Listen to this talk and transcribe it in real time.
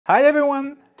Hi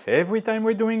everyone! Every time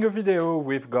we're doing a video,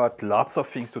 we've got lots of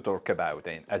things to talk about,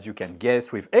 and as you can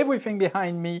guess with everything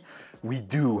behind me, we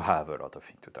do have a lot of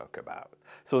things to talk about.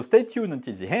 So stay tuned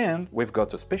until the end, we've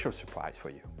got a special surprise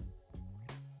for you.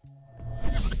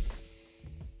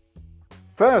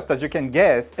 First, as you can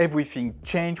guess, everything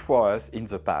changed for us in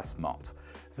the past month.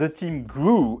 The team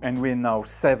grew and we're now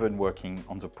 7 working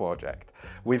on the project.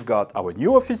 We've got our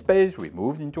new office space, we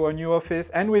moved into our new office,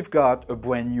 and we've got a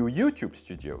brand new YouTube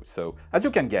studio. So as you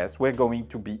can guess, we're going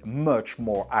to be much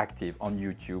more active on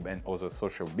YouTube and other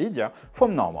social media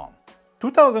from now on.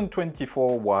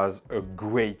 2024 was a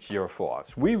great year for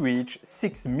us. We reached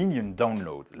 6 million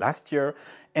downloads last year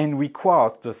and we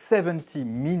crossed the 70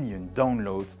 million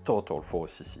downloads total for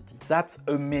CCT. That's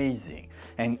amazing,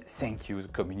 and thank you, the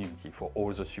community, for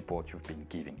all the support you've been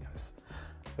giving us.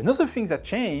 Another thing that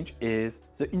changed is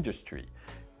the industry.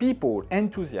 People,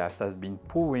 enthusiasts, have been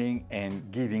pouring and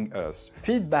giving us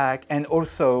feedback and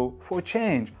also, for a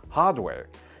change, hardware.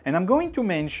 And I'm going to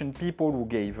mention people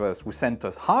who sent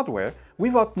us hardware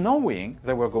without knowing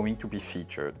they were going to be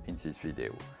featured in this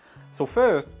video. So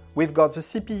first, we've got the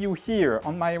CPU here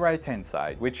on my right hand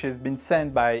side, which has been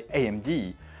sent by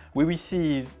AMD. We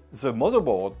received the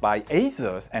motherboard by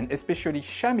Asus and especially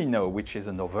Shamino, which is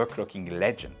an overclocking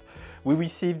legend. We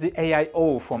received the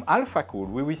AIO from AlphaCool,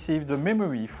 we received the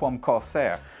memory from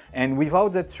Corsair, and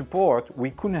without that support,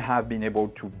 we couldn't have been able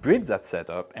to build that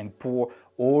setup and pour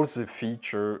all the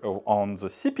features on the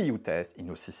CPU test in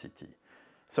OCCT.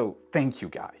 So thank you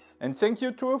guys. And thank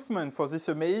you to Hoffman for this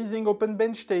amazing open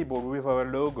bench table with our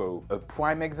logo, a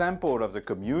prime example of the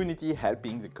community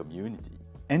helping the community.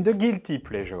 And a guilty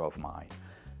pleasure of mine.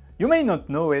 You may not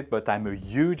know it, but I'm a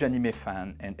huge anime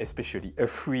fan and especially a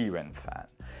freerun fan.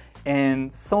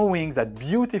 And seeing that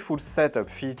beautiful setup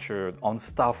featured on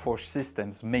Starforge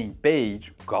Systems' main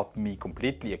page got me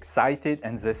completely excited,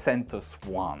 and they sent us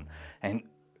one. And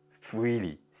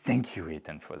really, thank you,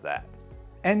 Ethan, for that.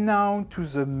 And now to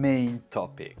the main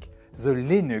topic, the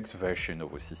Linux version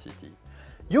of OCCT.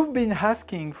 You've been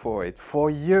asking for it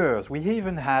for years. We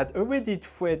even had a Reddit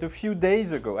thread a few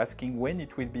days ago asking when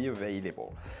it will be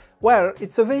available. Well,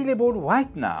 it's available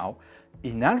right now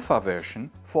in alpha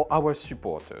version for our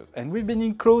supporters, and we've been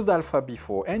in closed alpha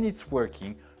before and it's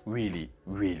working really,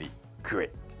 really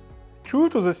great. True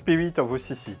to the spirit of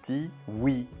OCCT,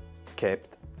 we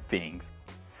kept things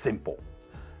simple.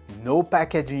 No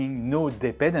packaging, no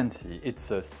dependency, it's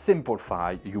a simple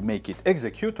file, you make it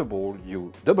executable,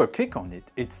 you double click on it,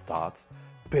 it starts,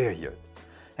 period.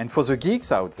 And for the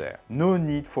geeks out there, no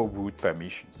need for root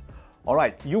permissions.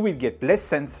 Alright, you will get less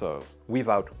sensors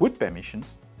without root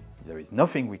permissions. There is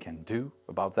nothing we can do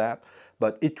about that,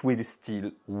 but it will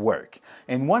still work.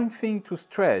 And one thing to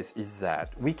stress is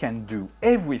that we can do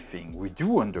everything we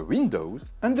do under Windows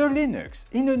under Linux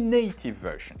in a native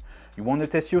version. You want to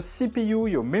test your CPU,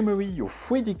 your memory, your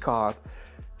 3D card,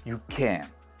 you can.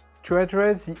 To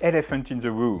address the elephant in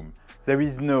the room, there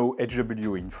is no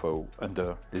HW info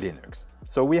under Linux.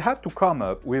 So we had to come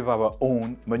up with our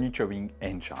own monitoring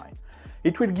engine.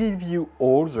 It will give you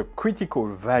all the critical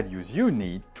values you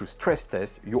need to stress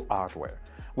test your hardware.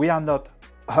 We are not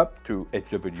up to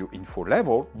HW info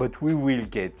level, but we will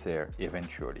get there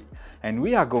eventually. And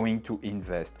we are going to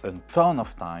invest a ton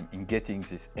of time in getting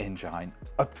this engine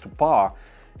up to par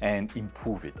and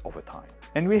improve it over time.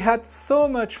 And we had so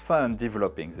much fun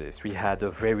developing this. We had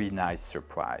a very nice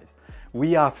surprise.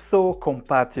 We are so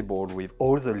compatible with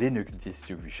all the Linux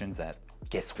distributions that,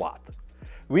 guess what?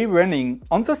 We're running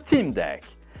on the Steam Deck,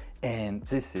 and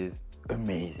this is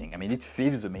amazing. I mean, it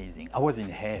feels amazing. I was in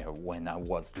awe when I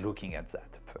was looking at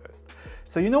that first.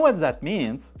 So you know what that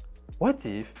means? What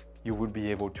if you would be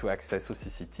able to access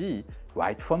OCCT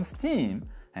right from Steam?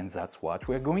 And that's what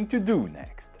we're going to do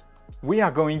next. We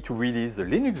are going to release the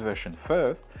Linux version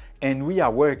first, and we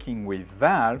are working with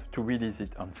Valve to release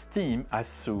it on Steam as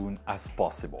soon as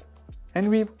possible. And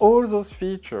with all those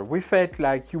features, we felt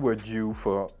like you were due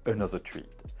for another treat.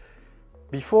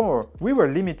 Before, we were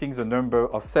limiting the number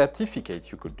of certificates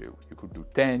you could do. You could do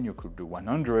 10, you could do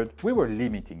 100. We were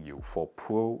limiting you for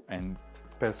pro and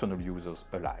personal users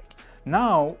alike.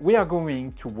 Now, we are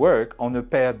going to work on a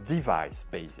per device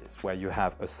basis, where you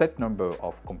have a set number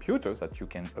of computers that you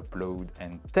can upload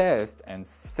and test and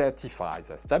certify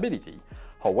their stability.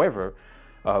 However,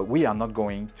 we are not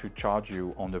going to charge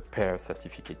you on a per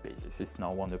certificate basis. It's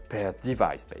now on a per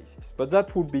device basis. But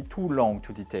that would be too long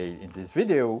to detail in this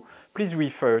video. Please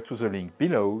refer to the link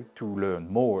below to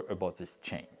learn more about this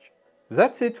change.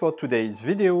 That's it for today's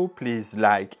video. Please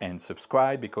like and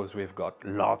subscribe because we've got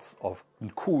lots of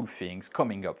cool things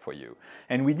coming up for you.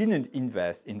 And we didn't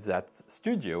invest in that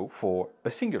studio for a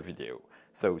single video.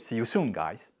 So see you soon,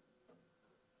 guys.